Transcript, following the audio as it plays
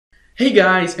Hey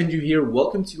guys, Andrew here.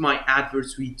 Welcome to my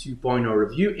Advertsuite 2.0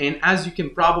 review. And as you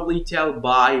can probably tell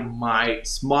by my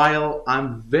smile,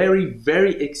 I'm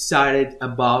very excited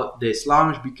about this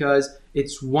launch because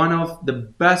it's one of the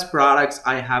best products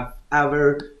I have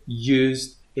ever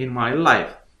used in my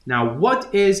life. Now,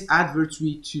 what is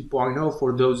Advertsuite 2.0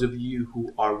 for those of you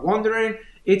who are wondering?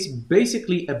 It's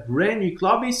basically a brand new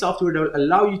cloud-based software that will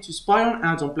allow you to spy on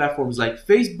ads on platforms like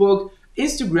Facebook,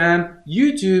 Instagram,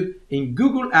 YouTube, and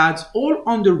Google Ads, all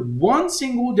under one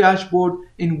single dashboard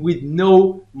and with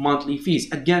no monthly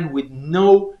fees. Again, with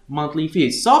no monthly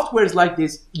fees. Softwares like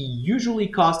this usually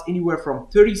cost anywhere from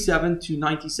 $37 to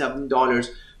 $97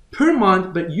 per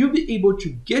month, but you'll be able to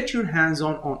get your hands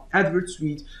on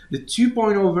Advertsuite, the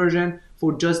 2.0 version,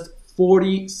 for just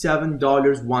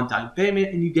 $47 one-time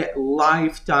payment, and you get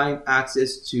lifetime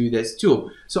access to this tool.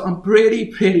 So I'm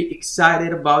pretty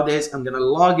excited about this. I'm gonna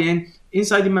log in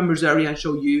inside the members area and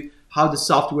show you how the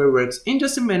software works in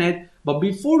just a minute. But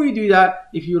before we do that,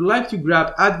 if you'd like to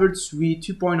grab Advertsuite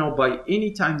 2.0 by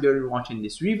any time during watching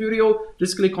this review video,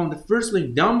 just click on the first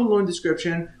link down below in the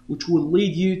description, which will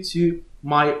lead you to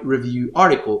my review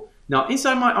article. Now,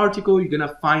 inside my article, you're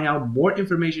gonna find out more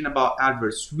information about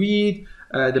Advertsuite,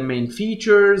 the main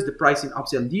features, the pricing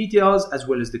upsell details, as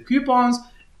well as the coupons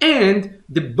and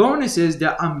the bonuses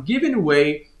that I'm giving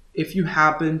away if you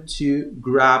happen to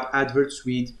grab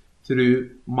Advertsuite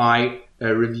through my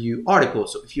review article.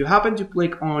 So if you happen to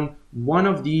click on one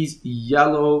of these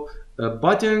yellow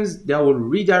buttons, that will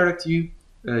redirect you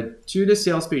to the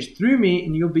sales page through me,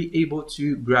 and you'll be able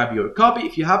to grab your copy.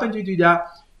 If you happen to do that,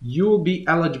 you will be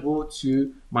eligible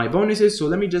to my bonuses. So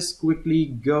let me just quickly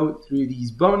go through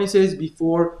these bonuses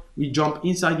before we jump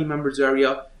inside the members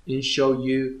area and show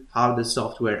you how the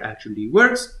software actually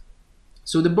works.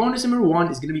 So the bonus number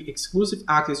one is going to be exclusive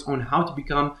access on how to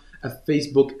become a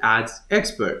Facebook ads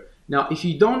expert. Now, if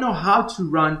you don't know how to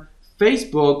run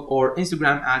Facebook or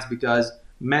Instagram ads, because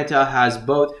Meta has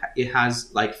both, it has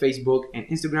like Facebook and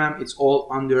Instagram, it's all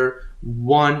under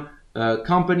one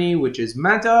company, which is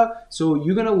Meta. So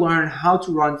you're gonna learn how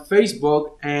to run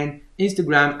Facebook and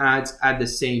Instagram ads at the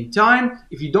same time.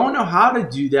 If you don't know how to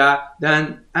do that,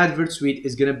 then Advertsuite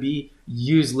is gonna be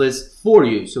useless for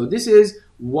you. So this is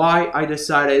why I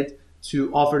decided to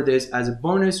offer this as a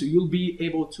bonus. So you'll be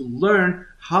able to learn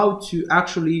how to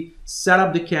actually set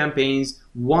up the campaigns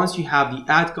once you have the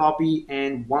ad copy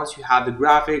and once you have the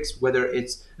graphics, whether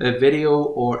it's a video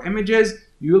or images.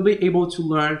 You will be able to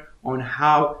learn on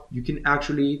how you can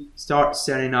actually start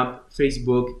setting up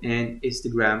Facebook and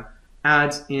Instagram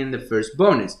ads in the first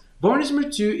bonus. Bonus number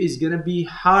two is going to be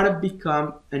how to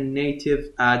become a native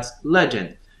ads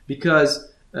legend. Because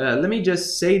let me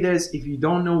just say this, if you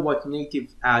don't know what native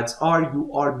ads are,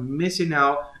 you are missing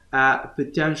out at a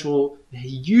potential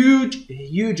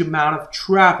huge amount of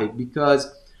traffic,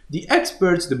 because the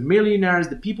experts, the millionaires,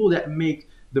 the people that make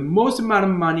the most amount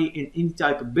of money in any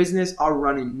type of business are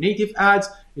running native ads.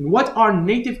 And what are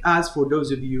native ads, for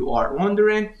those of you who are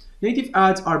wondering? Native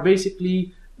ads are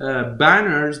basically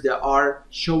banners that are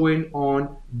showing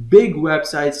on big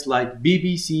websites like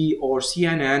BBC or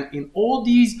CNN, and all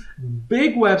these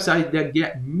big websites that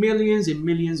get millions and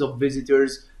millions of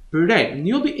visitors per day. And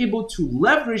you'll be able to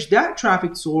leverage that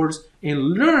traffic source and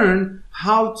learn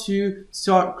how to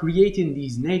start creating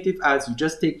these native ads. You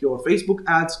just take your Facebook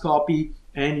ads copy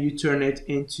and you turn it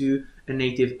into a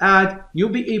native ad. You'll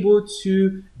be able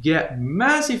to get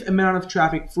massive amount of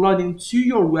traffic flooding to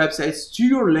your websites, to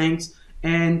your links,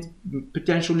 and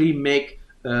potentially make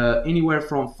anywhere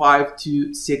from 5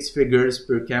 to 6 figures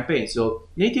per campaign. So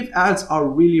native ads are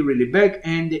really big,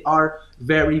 and they are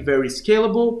very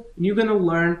scalable. And you're gonna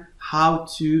learn how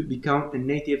to become a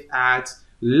native ads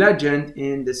legend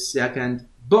in the second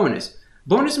bonus.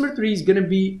 Bonus number three is gonna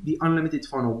be the unlimited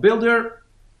funnel builder.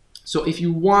 So if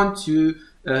you want to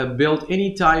build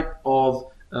any type of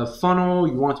funnel,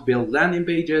 you want to build landing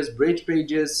pages, bridge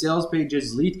pages, sales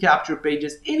pages, lead capture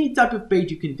pages, any type of page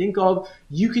you can think of,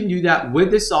 you can do that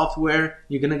with the software.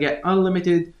 You're gonna get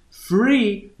unlimited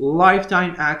free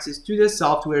lifetime access to the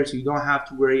software, so you don't have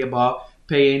to worry about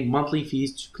paying monthly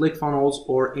fees to ClickFunnels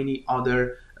or any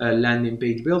other landing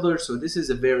page builder. So this is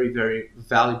a very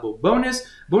valuable bonus.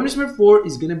 Bonus number four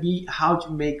is gonna be how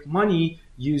to make money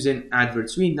using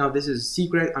Advertsuite. Now, this is a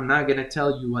secret. I'm not gonna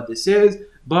tell you what this is,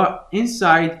 but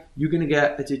inside you're gonna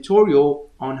get a tutorial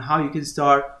on how you can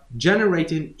start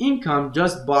generating income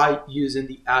just by using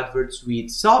the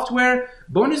Advertsuite software.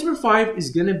 Bonus number five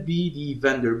is gonna be the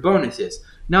vendor bonuses.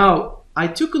 Now, I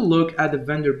took a look at the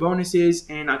vendor bonuses,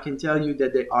 and I can tell you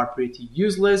that they are pretty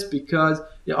useless because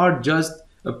they are just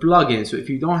a plugin. So if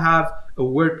you don't have a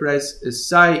WordPress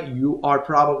site, you are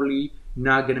probably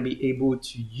not going to be able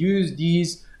to use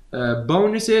these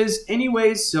bonuses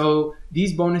anyways. So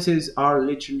these bonuses are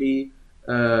literally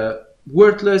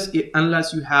worthless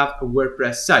unless you have a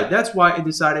WordPress site. That's why I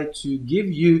decided to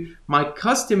give you my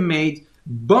custom-made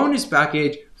bonus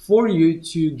package for you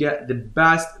to get the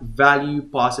best value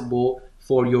possible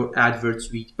for your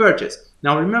Advertsuite purchase.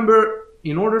 Now remember,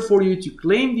 in order for you to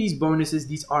claim these bonuses,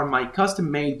 these are my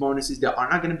custom-made bonuses that are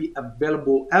not going to be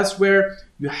available elsewhere.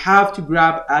 You have to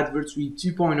grab Advertsuite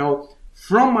 2.0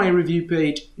 from my review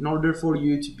page in order for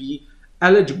you to be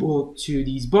eligible to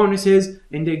these bonuses,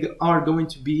 and they are going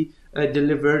to be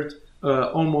delivered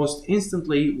almost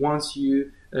instantly once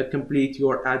you complete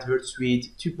your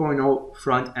Advertsuite 2.0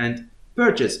 front-end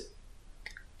purchase.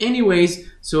 Anyways,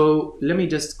 so let me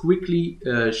just quickly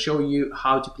show you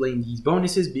how to claim these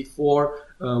bonuses before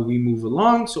we move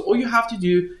along. So all you have to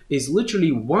do is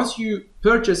literally, once you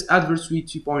purchase Advertsuite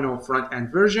 2.0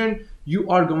 front-end version, you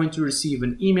are going to receive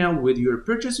an email with your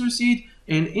purchase receipt,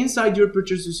 and inside your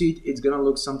purchase receipt, it's gonna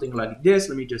look something like this.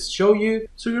 Let me just show you.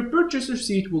 So your purchase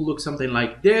receipt will look something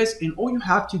like this, and all you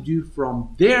have to do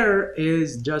from there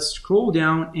is just scroll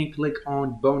down and click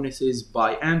on Bonuses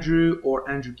by Andrew or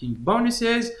Andrew King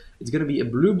Bonuses. It's gonna be a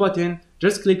blue button.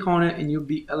 Just click on it and you'll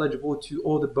be eligible to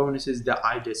all the bonuses that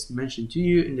I just mentioned to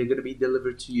you, and they're gonna be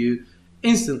delivered to you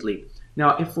instantly.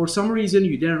 Now, if for some reason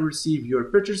you didn't receive your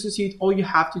purchase receipt, all you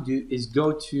have to do is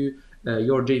go to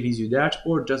your JVZoo dash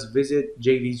or just visit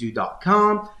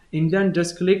jvzoo.com, and then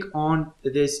just click on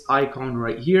this icon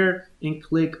right here and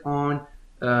click on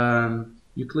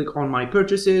my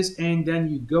purchases, and then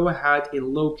you go ahead and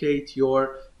locate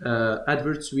your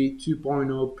Advertsuite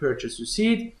 2.0 purchase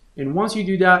receipt. And once you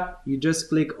do that, you just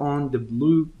click on the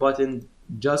blue button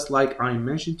just like I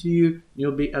mentioned to you.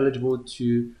 You'll be eligible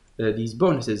to these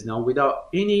bonuses. Now, without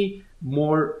any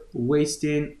more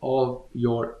wasting of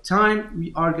your time,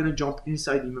 we are going to jump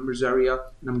inside the members area,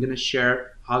 and I'm going to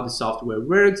share how the software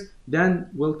works. Then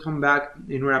we'll come back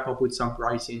and wrap up with some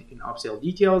pricing and upsell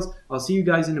details. I'll see you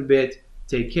guys in a bit.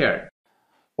 Take care.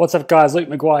 What's up guys, Luke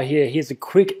McGuire here. Here's a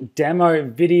quick demo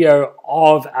video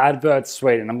of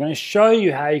Advertsuite, and I'm going to show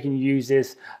you how you can use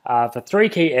this for 3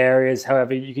 key areas.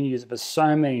 However, you can use it for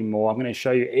so many more. I'm going to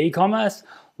show you e-commerce,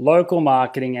 local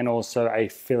marketing, and also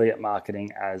affiliate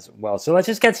marketing as well. So let's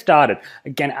just get started.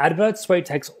 Again, Advertsuite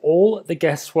takes all the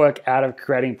guesswork out of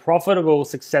creating profitable,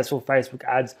 successful Facebook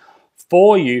ads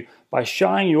for you by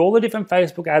showing you all the different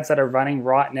Facebook ads that are running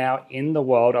right now in the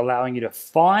world, allowing you to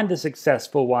find the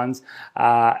successful ones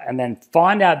and then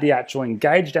find out the actual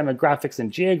engaged demographics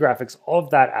and geographics of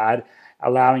that ad,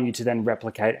 allowing you to then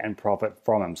replicate and profit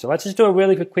from them. So let's just do a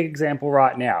really quick example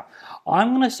right now. I'm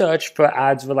going to search for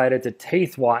ads related to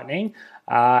teeth whitening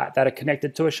that are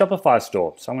connected to a Shopify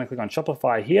store. So I'm going to click on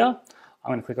Shopify here. I'm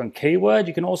going to click on keyword.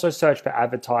 You can also search for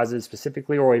advertisers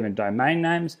specifically or even domain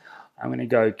names. I'm going to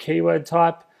go keyword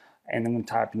type, and I'm going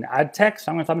to type in ad text.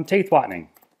 I'm going to type in teeth whitening.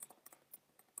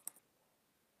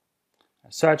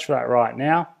 Search for that right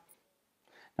now.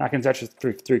 Now I can search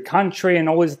through country and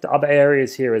all these other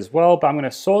areas here as well, but I'm going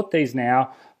to sort these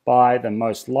now by the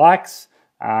most likes,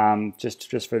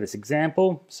 just for this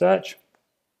example search.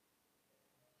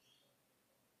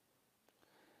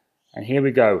 And here we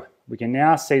go. We can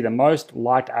now see the most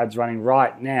liked ads running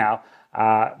right now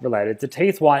related to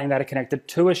teeth whitening that are connected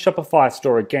to a Shopify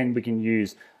store. Again, we can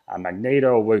use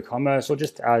Magneto or WooCommerce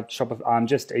or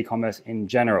just e-commerce in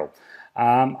general.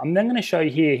 I'm then going to show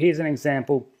you here. Here's an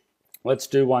example. Let's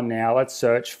do one now. Let's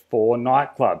search for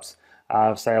nightclubs.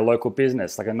 Say a local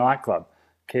business like a nightclub.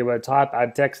 Keyword type,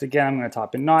 ad text again. I'm going to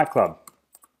type in nightclub.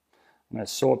 I'm going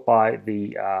to sort by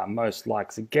the most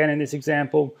likes again in this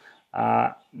example.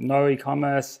 No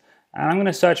e-commerce. And I'm going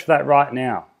to search for that right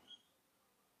now.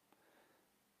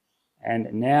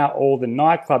 And now all the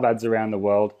nightclub ads around the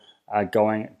world are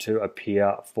going to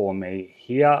appear for me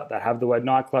here that have the word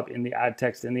nightclub in the ad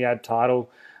text, in the ad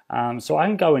title. So I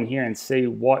can go in here and see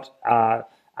what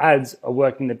ads are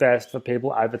working the best for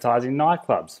people advertising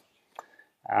nightclubs.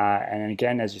 And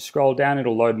again, as you scroll down,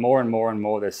 it'll load more and more and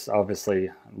more. There's obviously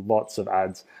lots of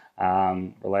ads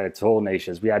related to all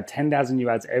niches. We add 10,000 new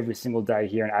ads every single day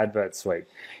here in Advertsuite.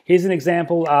 Here's an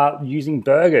example using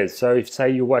burgers. So if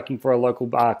say you're working for a local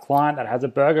client that has a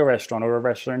burger restaurant or a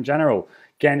restaurant in general,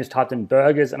 again, just typed in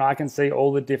burgers and I can see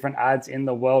all the different ads in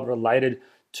the world related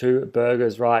to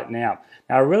burgers right now.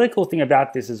 Now, a really cool thing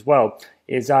about this as well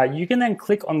is you can then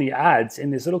click on the ads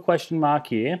in this little question mark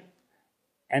here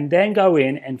and then go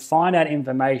in and find out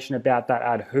information about that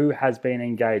ad, who has been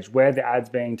engaged, where the ad's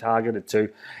being targeted to,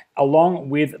 along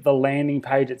with the landing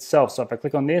page itself. So if I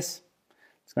click on this,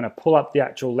 it's going to pull up the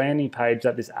actual landing page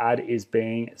that this ad is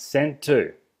being sent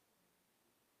to.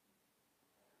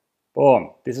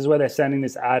 Boom. This is where they're sending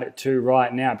this ad to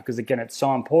right now, because again, it's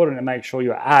so important to make sure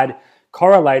your ad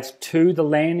correlates to the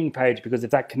landing page, because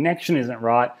if that connection isn't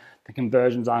right, the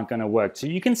conversions aren't going to work. So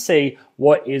you can see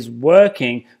what is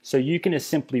working, so you can just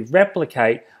simply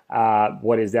replicate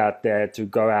what is out there to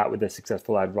go out with a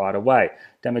successful ad right away.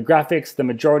 Demographics, the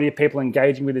majority of people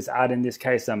engaging with this ad in this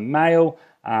case are male.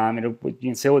 You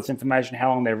can see all this information, how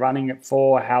long they're running it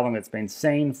for, how long it's been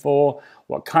seen for,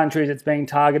 what countries it's being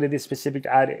targeted. This specific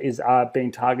ad is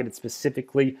being targeted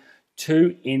specifically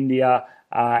to India,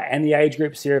 and the age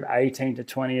groups here of 18 to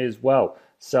 20 as well.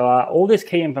 So all this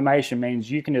key information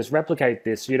means you can just replicate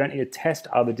this, so you don't need to test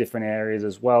other different areas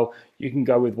as well. You can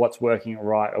go with what's working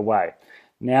right away.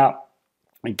 Now,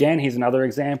 again, here's another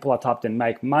example. I typed in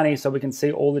make money, so we can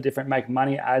see all the different make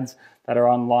money ads that are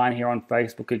online here on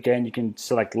Facebook. Again, you can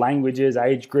select languages,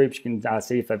 age groups. You can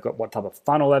see if they've got what type of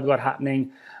funnel they've got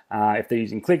happening, if they're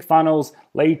using ClickFunnels,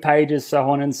 lead pages, so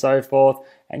on and so forth.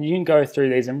 And you can go through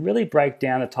these and really break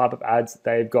down the type of ads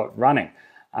they've got running.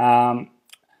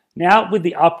 Now with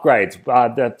the upgrades,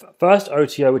 the first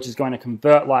OTO, which is going to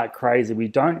convert like crazy, we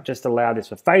don't just allow this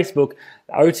for Facebook.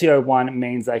 The OTO 1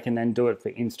 means they can then do it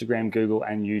for Instagram, Google,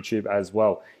 and YouTube as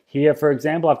well. Here, for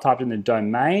example, I've typed in the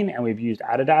domain, and we've used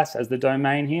Adidas as the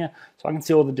domain here. So I can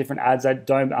see all the different ads that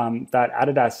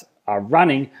Adidas are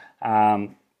running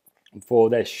for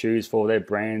their shoes, for their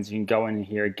brands. You can go in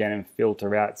here again and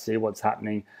filter out, see what's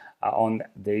happening on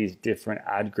these different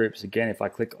ad groups. Again, if I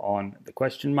click on the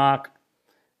question mark,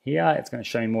 here, it's going to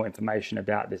show me more information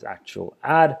about this actual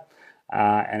ad,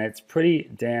 and it's pretty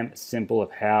damn simple of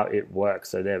how it works.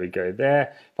 So there we go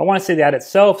there. If I want to see the ad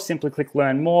itself, simply click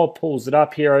Learn More, pulls it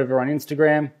up here over on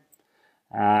Instagram,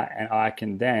 and I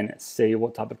can then see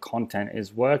what type of content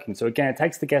is working. So again, it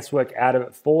takes the guesswork out of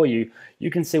it for you.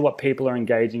 You can see what people are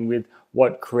engaging with,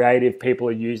 what creative people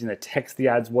are using, the text the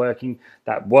ad's working,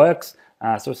 that works.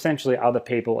 So essentially, other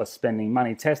people are spending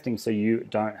money testing, so you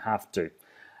don't have to.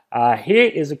 Here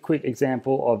is a quick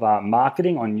example of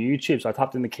marketing on YouTube. So I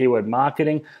typed in the keyword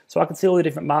marketing, so I can see all the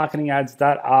different marketing ads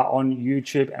that are on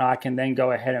YouTube, and I can then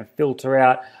go ahead and filter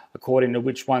out according to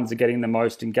which ones are getting the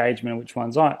most engagement and which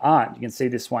ones aren't. You can see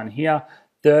this one here,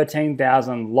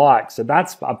 13,000 likes. So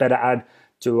that's a better ad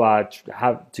to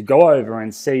have to go over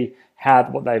and see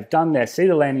what they've done there. See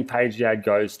the landing page the ad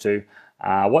goes to,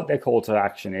 what their call to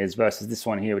action is, versus this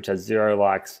one here, which has 0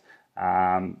 likes.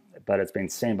 But it's been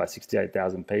seen by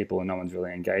 68,000 people, and no one's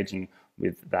really engaging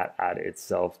with that ad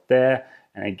itself there.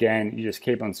 And again, you just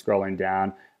keep on scrolling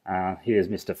down. Here's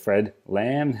Mr. Fred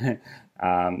Lamb.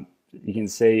 You can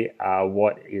see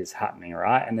what is happening,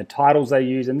 right? And the titles they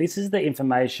use, and this is the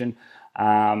information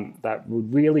that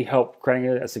would really help creating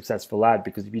a successful ad,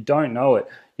 because if you don't know it,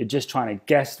 you're just trying to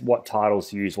guess what titles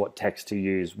to use, what text to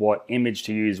use, what image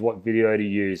to use, what video to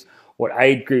use, what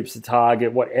age groups to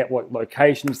target, what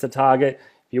locations to target.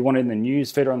 If you want it in the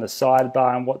newsfeed or on the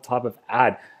sidebar, and what type of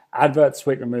ad.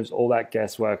 Advertsuite removes all that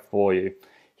guesswork for you.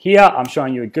 Here, I'm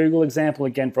showing you a Google example,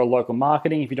 again, for a local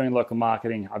marketing. If you're doing local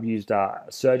marketing, I've used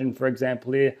surgeon, for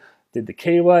example, here. Did the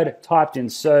keyword, typed in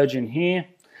surgeon here,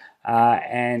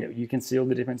 and you can see all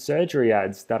the different surgery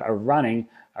ads that are running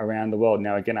around the world.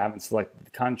 Now, again, I haven't selected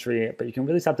the country, but you can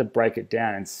really start to break it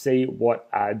down and see what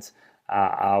ads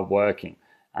are working.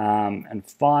 And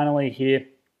finally here,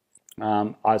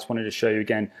 I just wanted to show you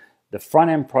again, the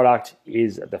front end product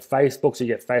is the Facebook. So you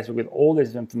get Facebook with all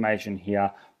this information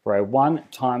here for a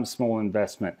one-time small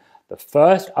investment. The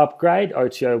first upgrade,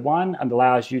 OTO 1,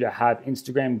 allows you to have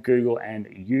Instagram, Google, and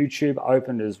YouTube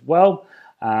opened as well.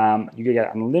 You can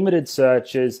get unlimited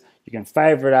searches. You can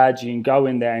favorite ads. You can go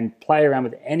in there and play around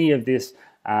with any of this.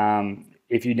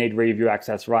 If you need review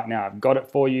access right now, I've got it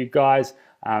for you guys.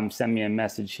 Send me a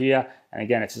message here. And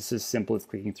again, it's just as simple as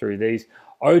clicking through these.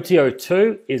 OTO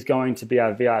 2 is going to be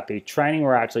our VIP training,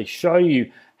 where I actually show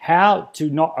you how to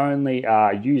not only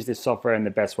use this software in the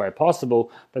best way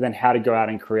possible, but then how to go out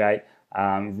and create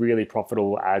really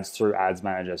profitable ads through Ads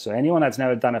Manager. So anyone that's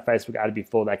never done a Facebook ad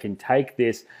before, they can take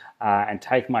this and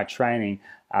take my training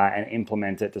and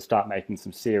implement it to start making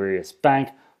some serious bank.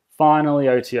 Finally,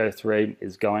 OTO 3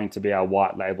 is going to be our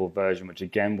white label version, which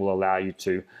again will allow you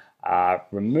to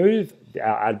remove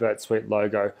our Advertsuite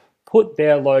logo, put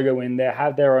their logo in there,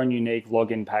 have their own unique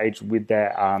login page with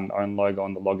their own logo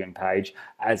on the login page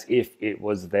as if it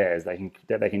was theirs.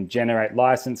 They can generate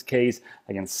license keys,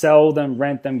 they can sell them,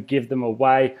 rent them, give them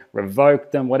away,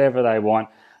 revoke them, whatever they want.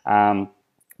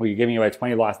 We're giving away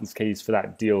 20 license keys for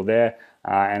that deal there,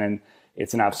 and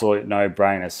it's an absolute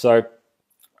no-brainer. So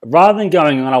rather than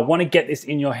going on, I want to get this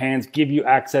in your hands, give you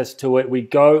access to it. We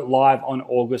go live on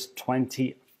August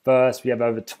 21st. 1st. We have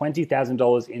over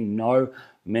 $20,000 in no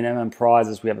minimum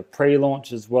prizes. We have a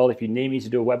pre-launch as well. If you need me to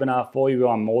do a webinar for you,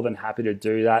 I'm more than happy to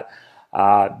do that.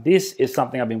 This is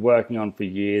something I've been working on for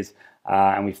years,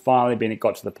 and we've finally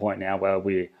got to the point now where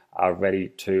we are ready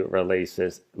to release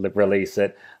it.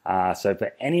 So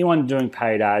for anyone doing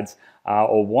paid ads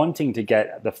or wanting to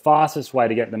get the fastest way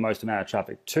to get the most amount of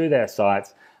traffic to their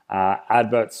sites,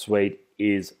 Advertsuite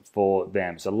is for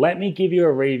them. So let me give you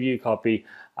a review copy.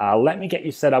 Let me get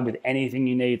you set up with anything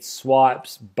you need: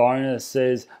 swipes,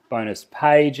 bonuses, bonus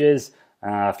pages,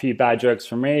 a few bad jokes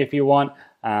from me if you want.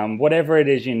 Whatever it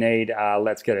is you need,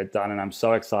 let's get it done. And I'm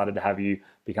so excited to have you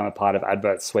become a part of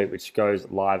Advertsuite, which goes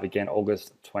live again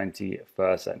August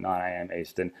 21st at 9 a.m.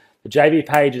 Eastern. The JV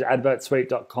page is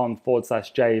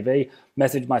advertsuite.com/JV.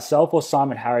 Message myself or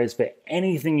Simon Harris for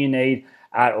anything you need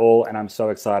at all. And I'm so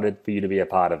excited for you to be a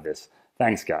part of this.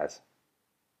 Thanks, guys.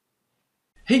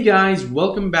 Hey guys,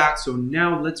 welcome back. So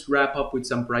now let's wrap up with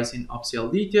some pricing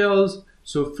upsell details.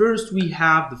 So first we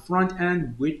have the front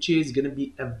end, which is going to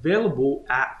be available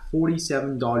at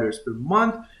 $47 per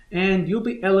month, and you'll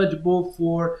be eligible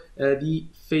for the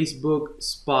Facebook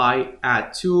Spy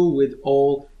ad tool with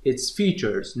all its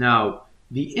features. Now,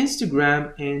 the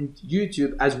Instagram and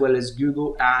YouTube as well as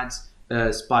Google Ads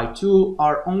Spy tool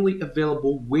are only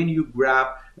available when you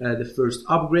grab the first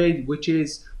upgrade, which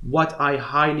is what I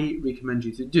highly recommend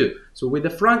you to do. So with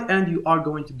the front end, you are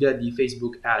going to get the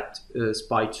Facebook Ad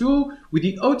Spy tool. With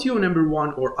the OTO number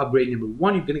 1 or upgrade number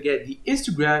 1, you're going to get the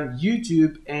Instagram,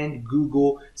 YouTube, and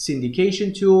Google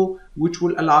syndication tool, which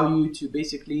will allow you to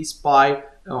basically spy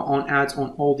on ads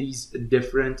on all these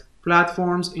different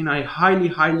platforms. And I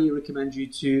highly recommend you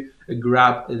to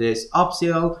grab this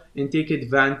upsell and take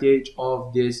advantage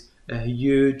of this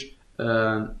huge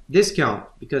discount,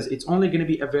 because it's only going to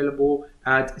be available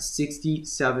at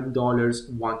 $67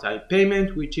 one-time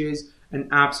payment, which is an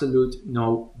absolute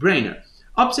no-brainer.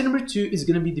 Upsell number 2 is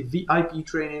going to be the VIP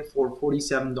training for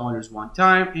 $47 one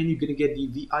time, and you're going to get the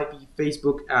VIP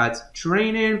Facebook ads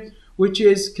training, which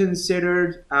is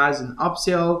considered as an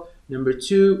upsell number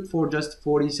 2 for just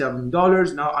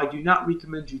 $47. Now, I do not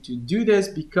recommend you to do this,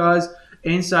 because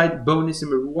inside bonus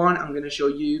number 1, I'm going to show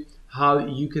you how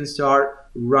you can start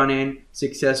running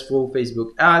successful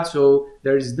Facebook ads. So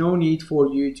there is no need for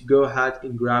you to go ahead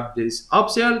and grab this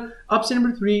upsell. Upsell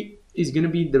number 3 is going to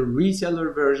be the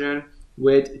reseller version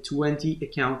with 20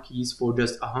 account keys for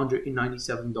just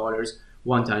 $197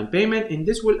 one-time payment, and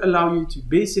this will allow you to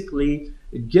basically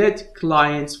get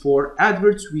clients for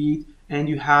Advertsuite, and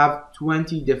you have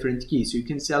 20 different keys, so you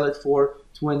can sell it for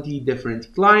 20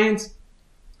 different clients.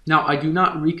 Now, I do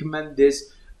not recommend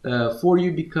this for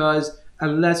you, because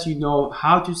unless you know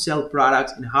how to sell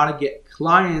products and how to get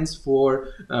clients for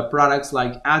products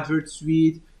like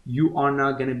Advertsuite, you are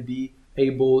not going to be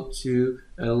able to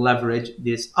leverage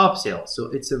this upsell.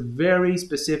 So it's a very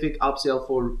specific upsell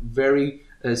for very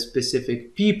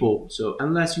specific people. So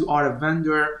unless you are a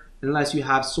vendor, unless you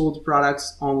have sold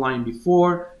products online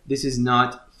before, this is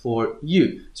not for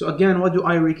you. So again, what do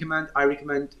I recommend? I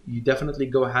recommend you definitely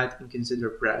go ahead and consider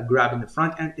grabbing the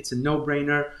front end. It's a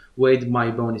no-brainer with my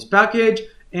bonus package,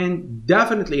 and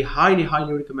definitely highly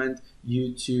recommend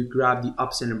you to grab the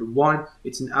upsell number 1.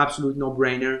 It's an absolute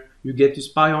no-brainer. You get to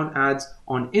spy on ads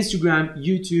on Instagram,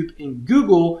 YouTube, and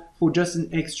Google for just an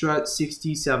extra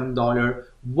 $67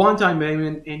 one-time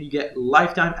payment, and you get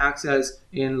lifetime access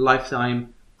and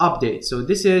lifetime updates. So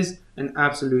this is an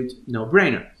absolute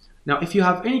no-brainer. Now, if you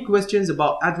have any questions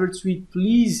about Advertsuite,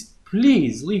 please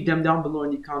leave them down below in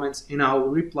the comments, and I will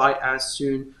reply as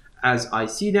soon as I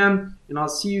see them. And I'll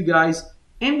see you guys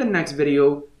in the next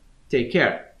video. Take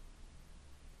care.